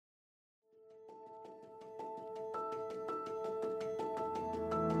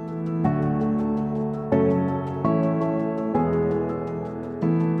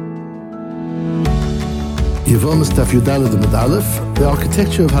Yevom Daf Yudalad Amud Aleph, the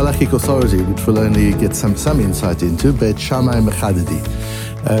architecture of halachic authority, which we'll only get some insight into, Beit Shammai Mechadedi.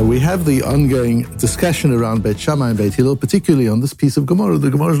 We have the ongoing discussion around Beit Shammai and Beit Hillel, particularly on this piece of Gemara. The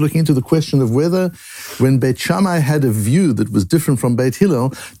Gemara is looking into the question of whether, when Beit Shammai had a view that was different from Beit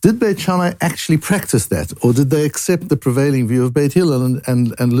Hillel, did Beit Shammai actually practice that, or did they accept the prevailing view of Beit Hillel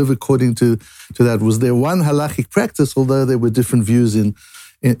and live according to that? Was there one halachic practice, although there were different views in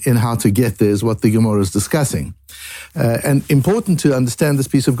how to get there, is what the Gemara is discussing. And important to understand this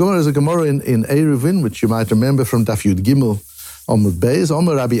piece of Gemara is a Gemara in Eruvin, which you might remember from Daf Yud Gimel Amud Beis.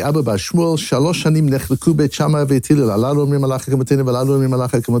 Omer Rabbi Abba bar Shmuel, Shalosh shanim nechleku Beit Shammai Beit Hillel, Alalu omrim halacha k'matenu, v'alalu omrim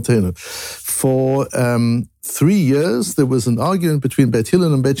halacha k'matenu. For 3 years, there was an argument between Beit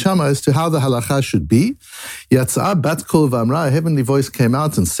Hillel and Beit Shammai as to how the halacha should be. Yatzah bat kol v'amra, a heavenly voice came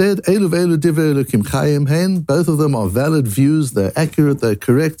out and said, Elu v'elu divrei Elokim chayim hein. Both of them are valid views, they're accurate, they're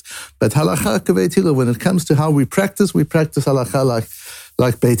correct. But halacha k'Beit Hillel, when it comes to how we practice halacha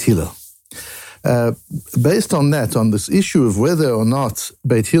like Beit Hillel. Based on that, on this issue of whether or not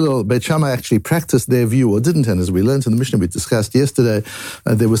Beit Shammai actually practiced their view or didn't, and as we learned in the Mishnah we discussed yesterday,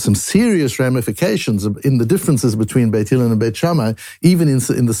 there were some serious ramifications in the differences between Beit Hillel and Beit Shammai, even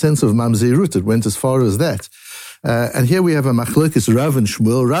in the sense of mamzerut. It went as far as that. And here we have a machlokes Rav and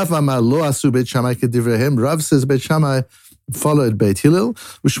Shmuel. Rav amar lo asu Beit Shammai kedivrehem. Rav says Beit Shammai followed Beit Hillel.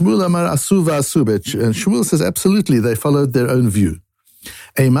 Shmuel amar asu v'asu. And Shmuel says absolutely they followed their own view.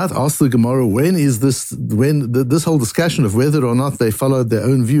 Eimat asked the Gemara, when this whole discussion of whether or not they followed their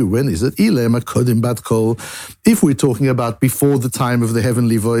own view, when is it? If we're talking about before the time of the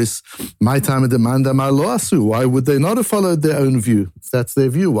heavenly voice, my time of demand amar lo asu. Why would they not have followed their own view? If that's their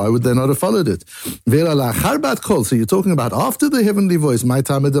view, why would they not have followed it? So you're talking about after the heavenly voice, my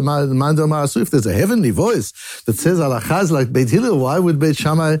time of demand amar asu. If there's a heavenly voice that says halachas like Beit Hillel, why would Beit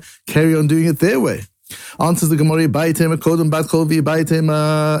Shammai carry on doing it their way? Answers the Gemara,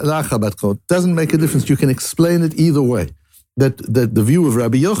 doesn't make a difference. You can explain it either way. That the view of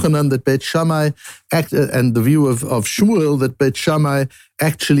Rabbi Yochanan that Beit Shammai and the view of Shmuel that Beit Shammai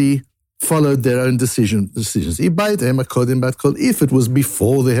actually followed their own decisions. If it was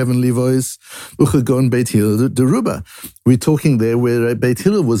before the heavenly voice, Beit Hillel deruba. We're talking there where Beit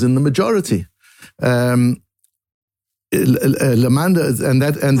Hillel was in the majority. And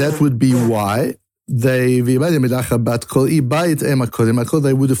that would be why they would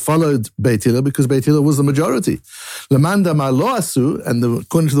have followed Beit Hillel because Beit Hillel was the majority. And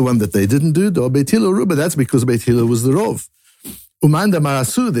according to the one that they didn't do, Beit Hillel, but that's because Beit Hillel was the Rov.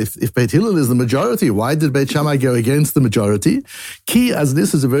 If Beit Hillel is the majority, why did Beit Shammai go against the majority? Ki, as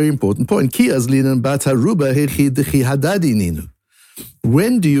this is a very important point. Ki as linan bat haruba hechi hadadi ninu.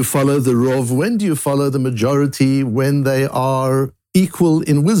 When do you follow the Rov? When do you follow the majority? When they are equal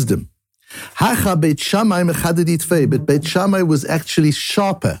in wisdom. But Beit Shammai was actually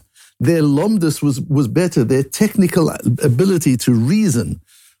sharper. Their lomdus was better. Their technical ability to reason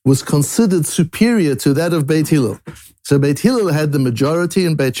was considered superior to that of Beit Hillel. So Beit Hillel had the majority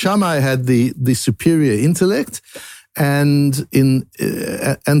and Beit Shammai had the superior intellect. And so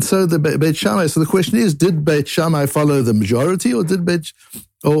the Beit Shammai. So the question is, did Beit Shammai follow the majority, or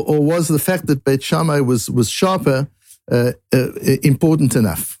or was the fact that Beit Shammai was sharper important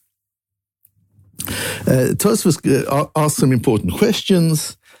enough? Tosfos asked some important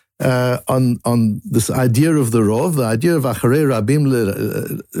questions on this idea of the Rov, the idea of Acharei Rabim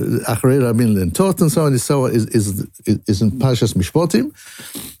Lentot, and so on. So is in Parshas Mishpatim,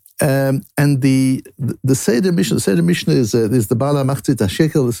 and the Seder Mishnah is the Bala Machzit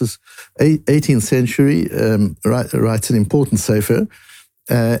HaShekel. This is 18th century. Writes an important sefer,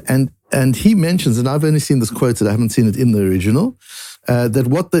 and he mentions, and I've only seen this quoted, I haven't seen it in the original. That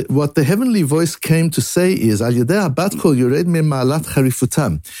what the heavenly voice came to say is, it's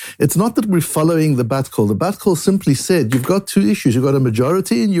not that we're following the bat call. The bat call simply said, you've got two issues. You've got a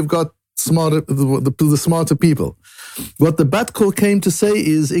majority and you've got the smarter people. What the bat call came to say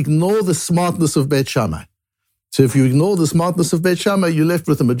is, ignore the smartness of Beit Shammai. So if you ignore the smartness of Beit Shammai, you're left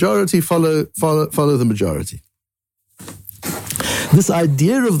with the majority, follow the majority. This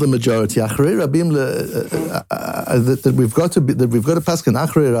idea of the majority, Acharei Rabim, that we've got to paskin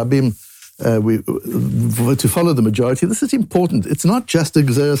Acharei Rabim, to follow the majority. This is important. It's not just a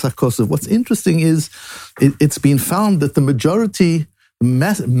Gzeras HaKosov. What's interesting is it's been found that the majority,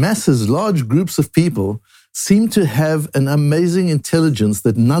 masses, large groups of people, seem to have an amazing intelligence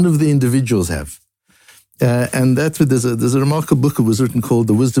that none of the individuals have. And that's what there's a remarkable book that was written called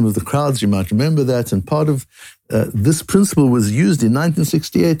The Wisdom of the Crowds. You might remember that. And part of this principle was used in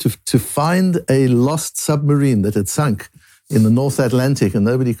 1968 to find a lost submarine that had sunk in the North Atlantic and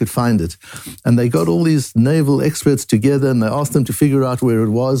nobody could find it. And they got all these naval experts together and they asked them to figure out where it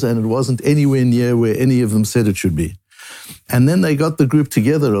was, and it wasn't anywhere near where any of them said it should be. And then they got the group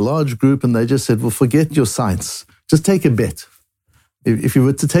together, a large group, and they just said, well, forget your science. Just take a bet. If you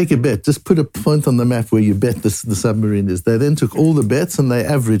were to take a bet, just put a point on the map where you bet the submarine is. They then took all the bets and they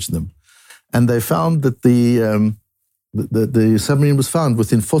averaged them. And they found that the submarine was found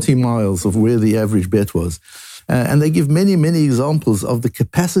within 40 miles of where the average bet was. And they give many, many examples of the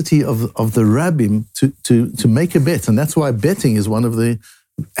capacity of the rabbim to make a bet. And that's why betting is one of the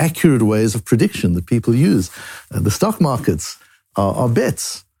accurate ways of prediction that people use. The stock markets are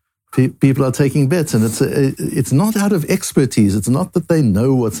bets. People are taking bets, and it's not out of expertise. It's not that they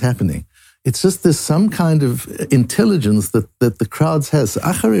know what's happening. It's just there's some kind of intelligence that the crowds has.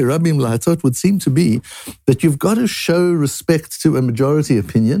 Acharei Rabim Lahatot would seem to be that you've got to show respect to a majority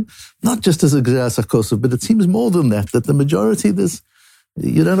opinion, not just as a Gzeras HaKosov, but it seems more than that the majority,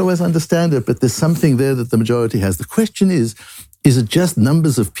 you don't always understand it, but there's something there that the majority has. The question is it just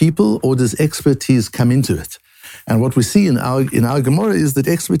numbers of people, or does expertise come into it? And what we see in our Gemara is that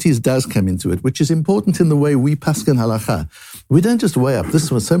expertise does come into it, which is important in the way we paskin halacha. We don't just weigh up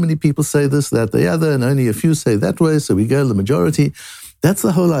this one. So many people say this, that, the other, and only a few say that way, so we go the majority. That's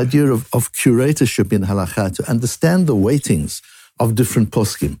the whole idea of curatorship in halacha, to understand the weightings of different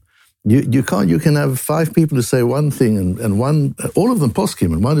poskim. You can have 5 people who say one thing and one, all of them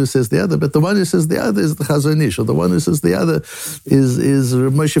poskim, and one who says the other, but the one who says the other is the Chazon Ish, or the one who says the other is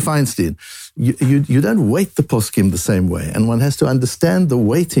Moshe Feinstein. You don't weight the poskim the same way, and one has to understand the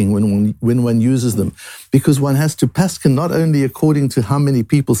weighting when one uses them, because one has to paskin not only according to how many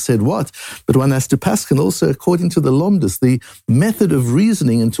people said what, but one has to paskin also according to the lomdus, the method of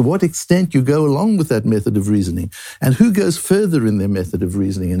reasoning, and to what extent you go along with that method of reasoning, and who goes further in their method of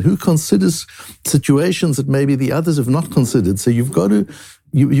reasoning, and who considers situations that maybe the others have not considered. So you've got to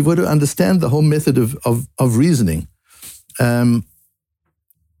understand the whole method of reasoning.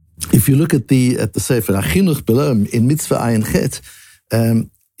 If you look at the Sefer Achinuch below in Mitzvah Ayin Chet,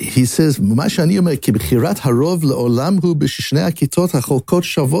 he says, the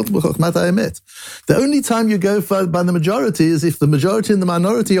only time you go by the majority is if the majority and the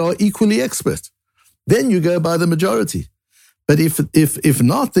minority are equally expert. Then you go by the majority. But if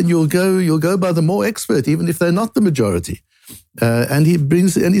not, then you'll go by the more expert, even if they're not the majority. And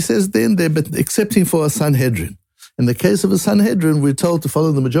he says then there, but excepting for a Sanhedrin. In the case of a Sanhedrin, we're told to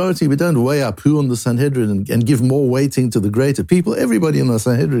follow the majority. We don't weigh up who on the Sanhedrin and give more weighting to the greater people. Everybody in the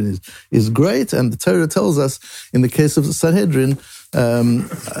Sanhedrin is great, and the Torah tells us in the case of the Sanhedrin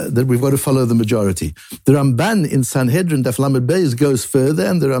that we've got to follow the majority. The Ramban in Sanhedrin, Daf Lamed Beis, goes further,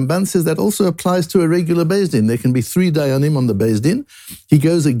 and the Ramban says that also applies to a regular Beis Din. There can be 3 dayanim on the Beis Din. He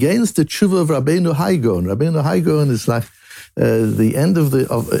goes against the tshuva of Rabbeinu Haigon. Rabbeinu Haigon is like the end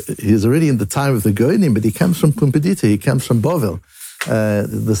he's already in the time of the Goinim, but he comes from Pumbedita, he comes from Bovel,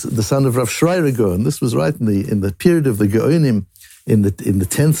 the son of Rav Shreyer Gaon. This was right in the period of the Goinim in the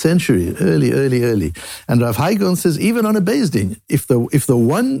 10th century, early. And Rav Haigon says, even on a Beis Din, if the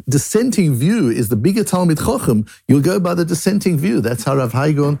one dissenting view is the bigger Talmid Chochem, you'll go by the dissenting view. That's how Rav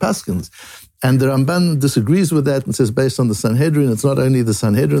Haigon paskins. And the Ramban disagrees with that and says, based on the Sanhedrin, it's not only the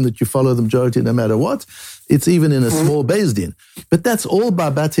Sanhedrin that you follow the majority no matter what, it's even in a small Beis Din. But that's all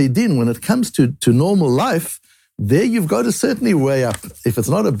by Batei Din. When it comes to normal life, there you've got to certainly weigh up. If it's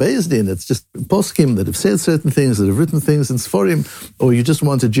not a Beis Din, it's just poskim that have said certain things, that have written things in Sforim, or you just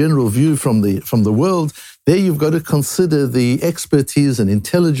want a general view from the world, there you've got to consider the expertise and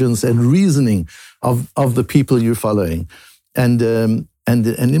intelligence and reasoning of the people you're following. And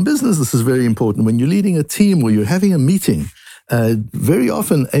in business, this is very important. When you're leading a team or you're having a meeting, very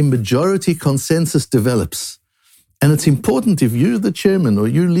often a majority consensus develops. And it's important, if you're the chairman or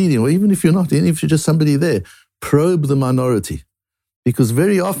you're leading, or even if you're not, even if you're just somebody there, probe the minority. Because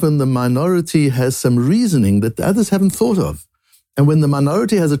very often the minority has some reasoning that the others haven't thought of. And when the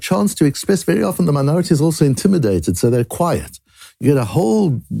minority has a chance to express, very often the minority is also intimidated, so they're quiet. You get a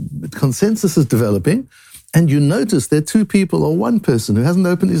whole consensus is developing, and you notice there are 2 people or 1 person who hasn't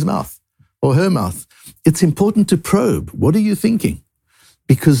opened his mouth or her mouth. It's important to probe. What are you thinking?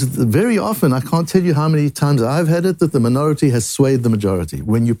 Because very often, I can't tell you how many times I've had it that the minority has swayed the majority.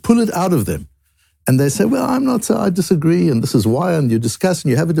 When you pull it out of them and they say, well, I'm not, I disagree, and this is why, and you discuss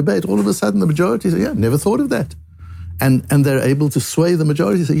and you have a debate, all of a sudden the majority say, yeah, never thought of that. And they're able to sway the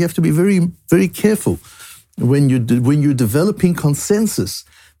majority. So you have to be very, very careful when you're developing consensus,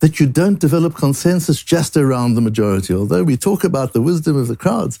 that you don't develop consensus just around the majority. Although we talk about the wisdom of the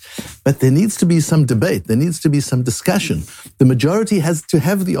crowds, but there needs to be some debate. There needs to be some discussion. The majority has to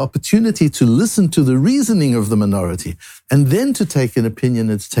have the opportunity to listen to the reasoning of the minority and then to take an opinion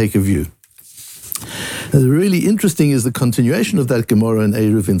and to take a view. Really interesting is the continuation of that Gemara in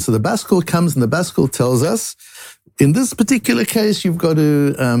Eruvin. So the Bas Kol comes and the Bas Kol tells us, in this particular case, you've got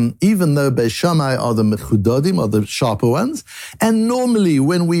to, even though Beis Shammai are the mechudodim, are the sharper ones, and normally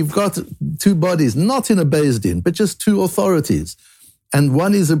when we've got two bodies, not in a Beis Din, but just two authorities, and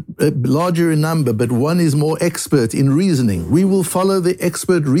one is a larger in number, but one is more expert in reasoning, we will follow the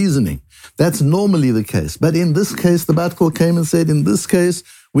expert reasoning. That's normally the case. But in this case, the Bat Kol came and said, in this case,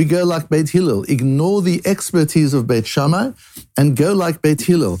 we go like Beit Hillel, ignore the expertise of Beit Shammai and go like Beit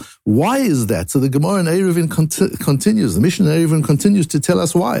Hillel. Why is that? So the Gemara in Eruvin continues, the Mishnah in Eruvin continues to tell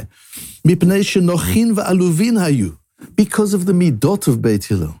us why. Mipnei shenochin va'aluvin hayu, because of the midot of Beit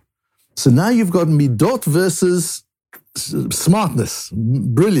Hillel. So now you've got midot versus smartness,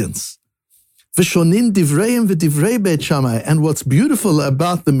 brilliance. V'shonin divreim v'divrei Beit Shammai. And what's beautiful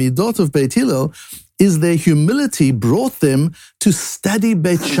about the midot of Beit Hillel is their humility brought them to study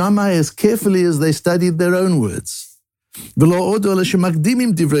Beit Shammai as carefully as they studied their own words. They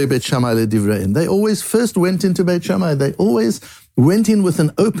always first went into Beit Shammai. They always went in with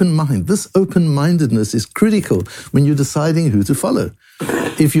an open mind. This open-mindedness is critical when you're deciding who to follow.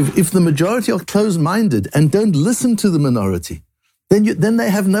 If the majority are closed-minded and don't listen to the minority, then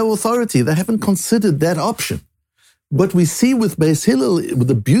they have no authority. They haven't considered that option. What we see with Beis Hillel,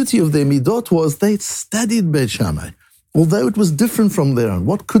 the beauty of their midot was they studied Beit Shammai, although it was different from their own.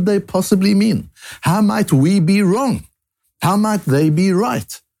 What could they possibly mean? How might we be wrong? How might they be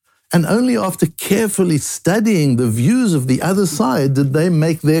right? And only after carefully studying the views of the other side did they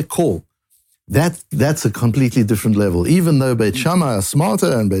make their call. That's a completely different level. Even though Beit Shammai are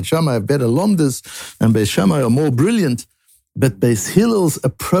smarter and Beit Shammai have better lomdas and Beit Shammai are more brilliant, but Beis Hillel's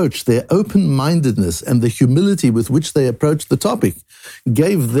approach, their open-mindedness and the humility with which they approached the topic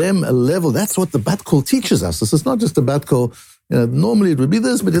gave them a level. That's what the Bat Kol teaches us. This is not just a Bat Kol. Normally it would be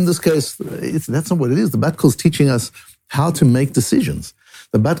this, but in this case, that's not what it is. The Bat Kol is teaching us how to make decisions.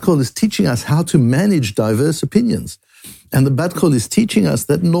 The Bat Kol is teaching us how to manage diverse opinions. And the Bat Kol is teaching us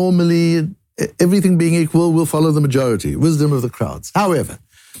that normally, everything being equal, we'll follow the majority, wisdom of the crowds. However,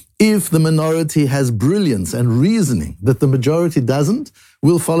 if the minority has brilliance and reasoning that the majority doesn't,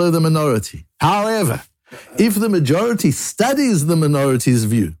 we'll follow the minority. However, if the majority studies the minority's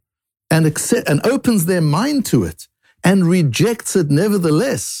view and opens their mind to it and rejects it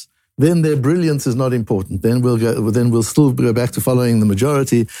nevertheless, then their brilliance is not important. Then we'll still go back to following the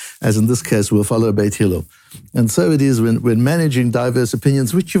majority, as in this case, we'll follow Beit Hillel. And so it is when managing diverse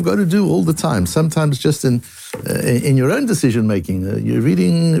opinions, which you've got to do all the time, sometimes just in your own decision-making. You're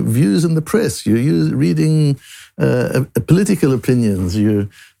reading views in the press, you're reading political opinions, your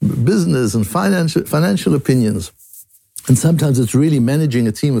business and financial opinions. And sometimes it's really managing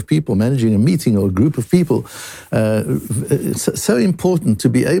a team of people, managing a meeting or a group of people. It's so important to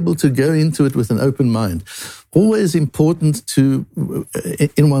be able to go into it with an open mind. Always important to,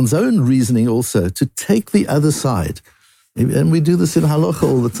 in one's own reasoning also, to take the other side. And we do this in halacha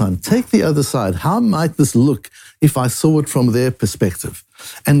all the time. Take the other side. How might this look if I saw it from their perspective?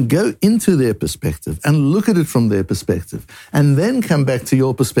 And go into their perspective and look at it from their perspective. And then come back to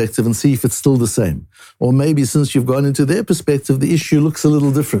your perspective and see if it's still the same. Or maybe since you've gone into their perspective, the issue looks a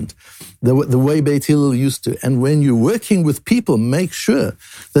little different, the way Beit Hillel used to. And when you're working with people, make sure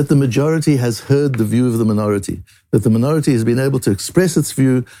that the majority has heard the view of the minority, that the minority has been able to express its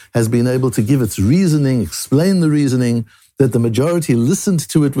view, has been able to give its reasoning, explain the reasoning, that the majority listened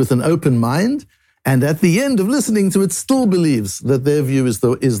to it with an open mind, and at the end of listening to it still believes that their view is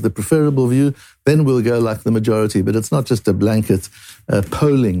the preferable view, then we'll go like the majority. But it's not just a blanket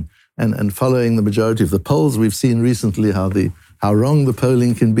polling and following the majority of the polls. We've seen recently how wrong the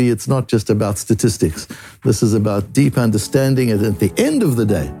polling can be. It's not just about statistics. This is about deep understanding, and at the end of the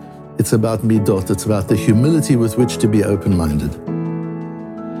day, it's about midot. It's about the humility with which to be open-minded.